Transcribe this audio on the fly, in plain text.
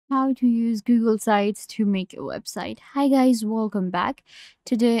How to use Google Sites to make a website. Hi guys, welcome back.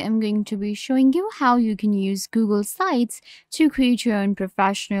 Today I'm going to be showing you how you can use Google Sites to create your own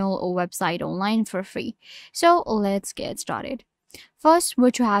professional website online for free. So let's get started. First,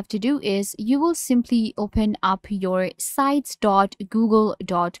 what you have to do is you will simply open up your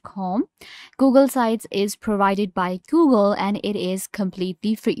sites.google.com. Google Sites is provided by Google and it is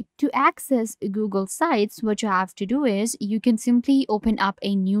completely free. To access Google Sites, what you have to do is you can simply open up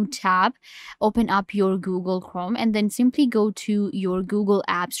a new tab, open up your Google Chrome, and then simply go to your Google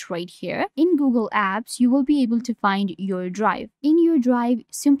Apps right here. In Google Apps, you will be able to find your Drive. In your Drive,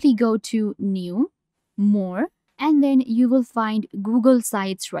 simply go to New, More, and then you will find Google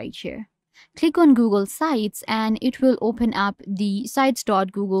Sites right here. Click on Google Sites and it will open up the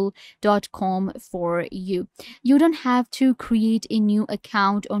sites.google.com for you. You don't have to create a new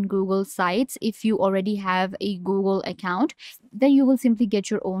account on Google Sites. If you already have a Google account, then you will simply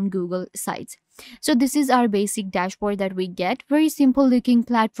get your own Google Sites. So this is our basic dashboard that we get. Very simple looking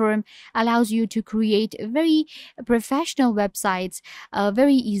platform, allows you to create very professional websites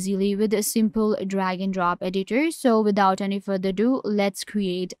very easily with a simple drag and drop editor. So without any further ado, let's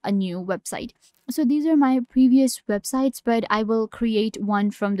create a new website. So these are my previous websites, but I will create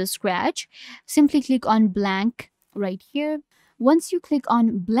one from the scratch. Simply click on blank right here. Once you click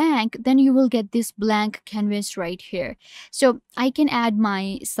on blank, then you will get this blank canvas right here. So I can add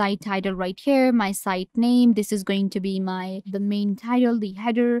my site title right here, my site name. This is going to be the main title, the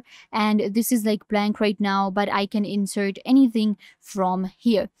header, and this is like blank right now, but I can insert anything from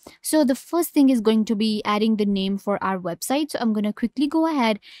here. So the first thing is going to be adding the name for our website. So I'm going to quickly go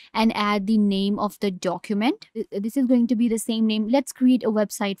ahead and add the name of the document. This is going to be the same name. Let's create a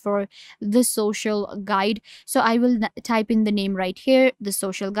website for the social guide. So I will type in the name right here, the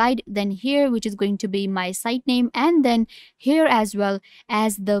social guide, then here, which is going to be my site name, and then here as well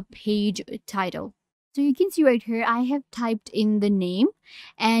as the page title. So you can see right here, I have typed in the name,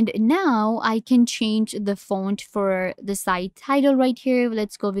 and now I can change the font for the site title right here.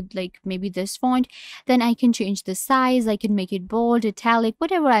 Let's go with like maybe this font. Then I can change the size. I can make it bold, italic,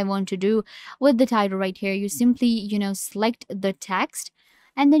 whatever I want to do with the title right here. You simply, select the text,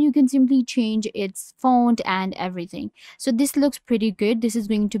 and then you can simply change its font and everything. So this looks pretty good. This is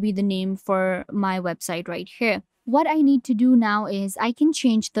going to be the name for my website right here. What I need to do now is I can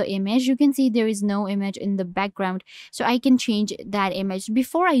change the image. You can see there is no image in the background, so I can change that image.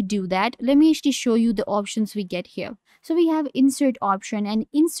 Before I do that, let me actually show you the options we get here. So we have insert option, and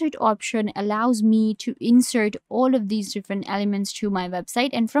insert option allows me to insert all of these different elements to my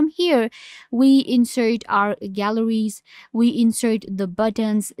website, and from here we insert our galleries, we insert the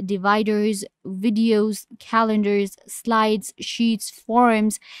buttons, dividers, videos, calendars, slides, sheets,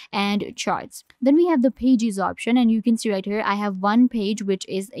 forms, and charts. Then we have the pages option, and you can see right here I have one page which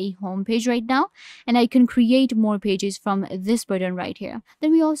is a home page right now, and I can create more pages from this button right here.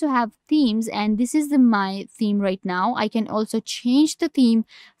 Then we also have themes, and this is my theme right now. I can also change the theme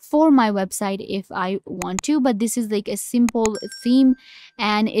for my website if I want to, but this is like a simple theme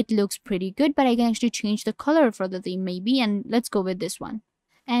and it looks pretty good, but I can actually change the color for the theme maybe, and let's go with this one.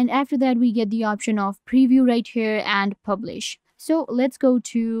 And after that we get the option of preview right here and publish. So let's go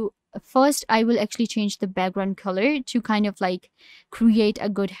to first. I will actually change the background color to kind of like create a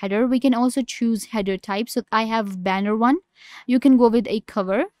good header. We can also choose header type. So I have banner one. You can go with a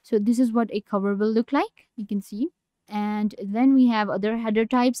cover. So this is what a cover will look like, you can see. And then we have other header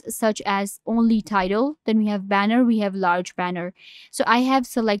types such as only title. Then we have banner, we have large banner. So I have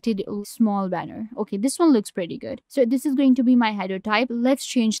selected small banner. Okay, this one looks pretty good. So this is going to be my header type. Let's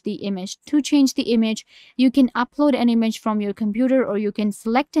change the image. To change the image, you can upload an image from your computer, or you can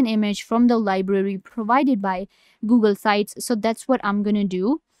select an image from the library provided by Google Sites. So that's what I'm gonna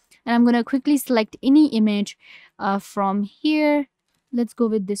do. And I'm gonna quickly select any image from here. Let's go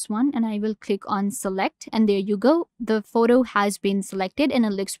with this one, and I will click on select, and there you go. The photo has been selected and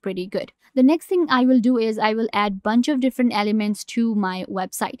it looks pretty good. The next thing I will do is I will add bunch of different elements to my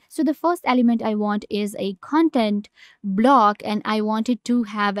website. So the first element I want is a content block, and I want it to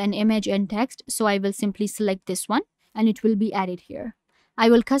have an image and text. So I will simply select this one and it will be added here. I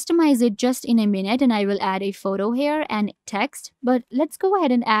will customize it just in a minute, and I will add a photo here and text. But let's go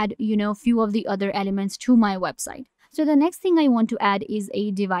ahead and add, few of the other elements to my website. So the next thing I want to add is a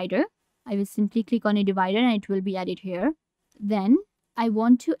divider. I will simply click on a divider and it will be added here. Then I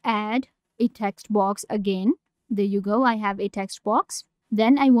want to add a text box again. There you go, I have a text box.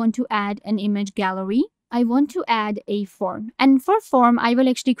 Then I want to add an image gallery. I want to add a form, and for form I will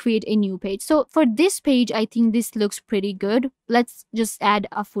actually create a new page. So for this page, I think this looks pretty good. Let's just add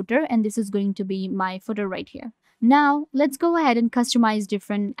a footer, and this is going to be my footer right here. Now let's go ahead and customize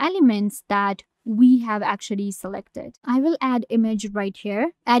different elements that we have actually selected. I will add image right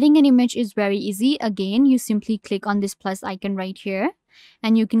here. Adding an image is very easy. Again, you simply click on this plus icon right here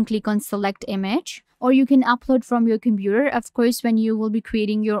and you can click on select image, or you can upload from your computer. Of course, when you will be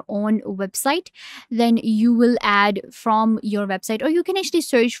creating your own website, then you will add from your website, or you can actually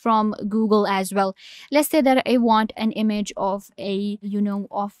search from Google as well. Let's say that I want an image of a,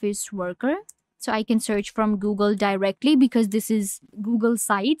 office worker. So I can search from Google directly because this is Google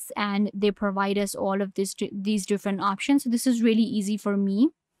Sites and they provide us all of these different options. So this is really easy for me.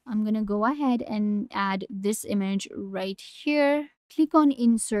 I'm going to go ahead and add this image right here. Click on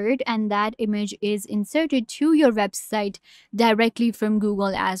insert and that image is inserted to your website directly from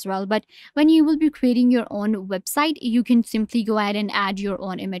Google as well. But when you will be creating your own website, you can simply go ahead and add your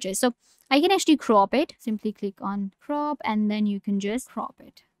own images. So I can actually crop it. Simply click on crop and then you can just crop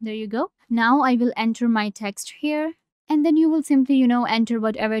it. There you go. Now I will enter my text here and then you will simply, enter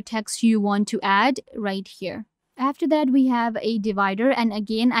whatever text you want to add right here. After that, we have a divider, and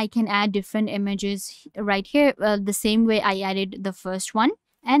again, I can add different images right here, the same way I added the first one.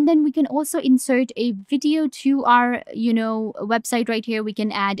 And then we can also insert a video to our, website right here. We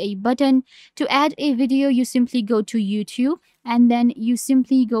can add a button. To add a video, you simply go to YouTube and then you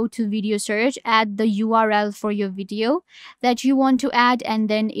simply go to video search, add the URL for your video that you want to add, and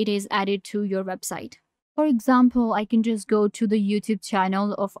then it is added to your website. For example, I can just go to the YouTube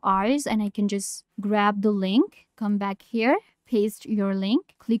channel of ours and I can just grab the link, come back here, paste your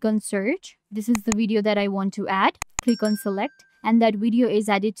link, click on search. This is the video that I want to add. Click on select and that video is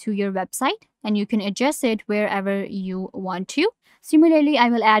added to your website and you can adjust it wherever you want to. Similarly, I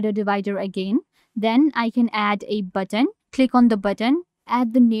will add a divider again. Then I can add a button. Click on the button,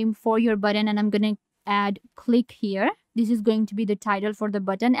 add the name for your button, and I'm going to add click here. This is going to be the title for the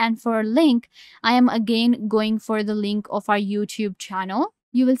button, and for link I am again going for the link of our YouTube channel.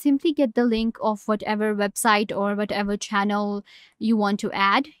 You will simply get the link of whatever website or whatever channel you want to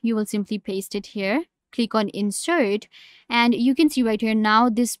add. You will simply paste it here, click on insert, and you can see right here now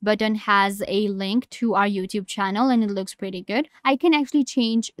this button has a link to our YouTube channel and it looks pretty good. I can actually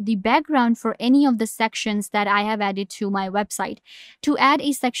change the background for any of the sections that I have added to my website. To add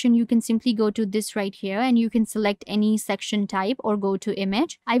a section, you can simply go to this right here and you can select any section type or go to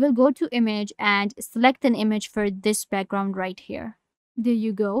image. I will go to image and select an image for this background right here. There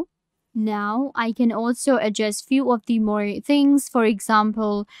you go. Now I can also adjust few of the more things. For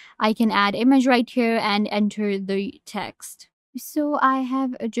example, I can add image right here and enter the text. So I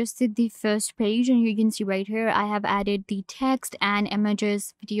have adjusted the first page and you can see right here I have added the text and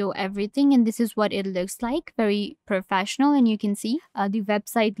images, video, everything, and this is what it looks like. Very professional, and you can see the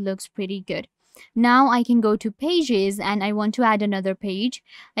website looks pretty good. Now I can go to pages and I want to add another page.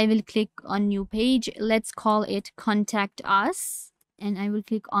 I will click on new page. Let's call it contact us. And I will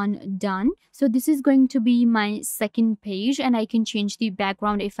click on done. So this is going to be my second page and I can change the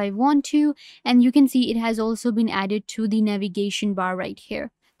background if I want to. And you can see it has also been added to the navigation bar right here.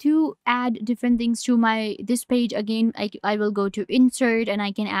 To add different things to this page, again, I will go to insert and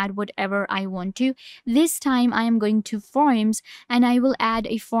I can add whatever I want to. This time I am going to forms and I will add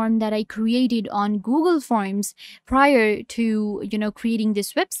a form that I created on Google Forms prior to, creating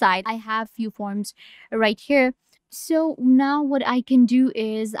this website. I have few forms right here. So now what I can do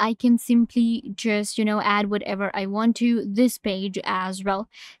is I can simply just, add whatever I want to this page as well.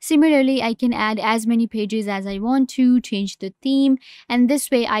 Similarly, I can add as many pages as I want to, change the theme, and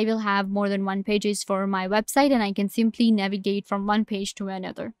this way I will have more than one pages for my website and I can simply navigate from one page to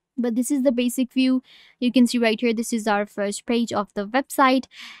another. But this is the basic view. You can see right here, this is our first page of the website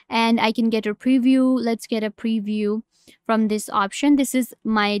and I can get a preview. Let's get a preview from this option. This is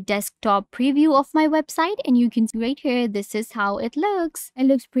my desktop preview of my website and you can see right here, this is how it looks. It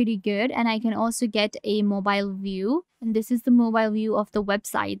looks pretty good, and I can also get a mobile view, and this is the mobile view of the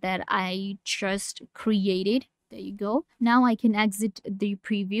website that I just created. There you go. Now I can exit the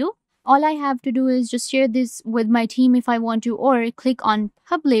preview. All I have to do is just share this with my team if I want to, or click on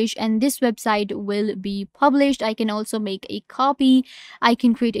publish and this website will be published. I can also make a copy. I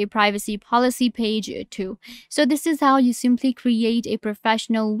can create a privacy policy page too. So this is how you simply create a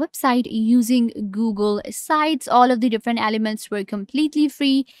professional website using Google Sites. All of the different elements were completely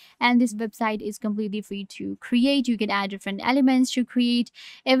free and this website is completely free to create. You can add different elements to create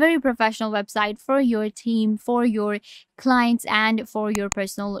a very professional website for your team, for your clients, and for your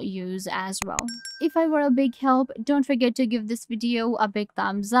personal use as well. If I were a big help, don't forget to give this video a big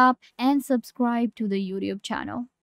thumbs up and subscribe to the YouTube channel.